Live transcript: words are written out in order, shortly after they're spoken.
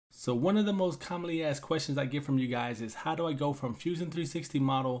So one of the most commonly asked questions I get from you guys is, how do I go from Fusion 360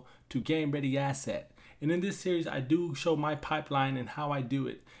 model to game ready asset? And in this series, I do show my pipeline and how I do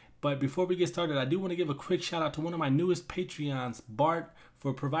it. But before we get started, I do want to give a quick shout out to one of my newest Patreons, Bart,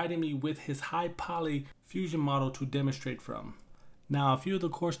 for providing me with his high poly Fusion model to demonstrate from. Now, a few of the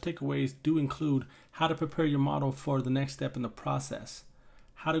course takeaways do include how to prepare your model for the next step in the process,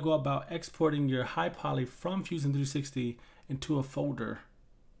 how to go about exporting your high poly from Fusion 360 into a folder,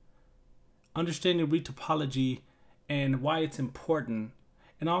 understanding retopology and why it's important,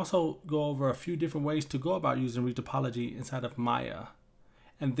 and also go over a few different ways to go about using retopology inside of Maya.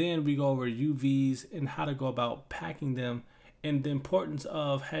 And then we go over UVs and how to go about packing them and the importance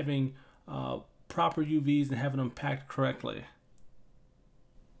of having proper UVs and having them packed correctly.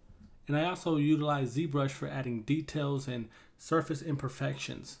 And I also utilize ZBrush for adding details and surface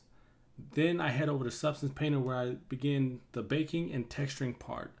imperfections. Then I head over to Substance Painter where I begin the baking and texturing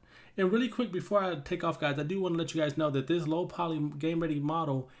part. And really quick before I take off, guys, I do want to let you guys know that this low poly game ready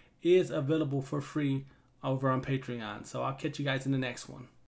model is available for free over on Patreon. So I'll catch you guys in the next one.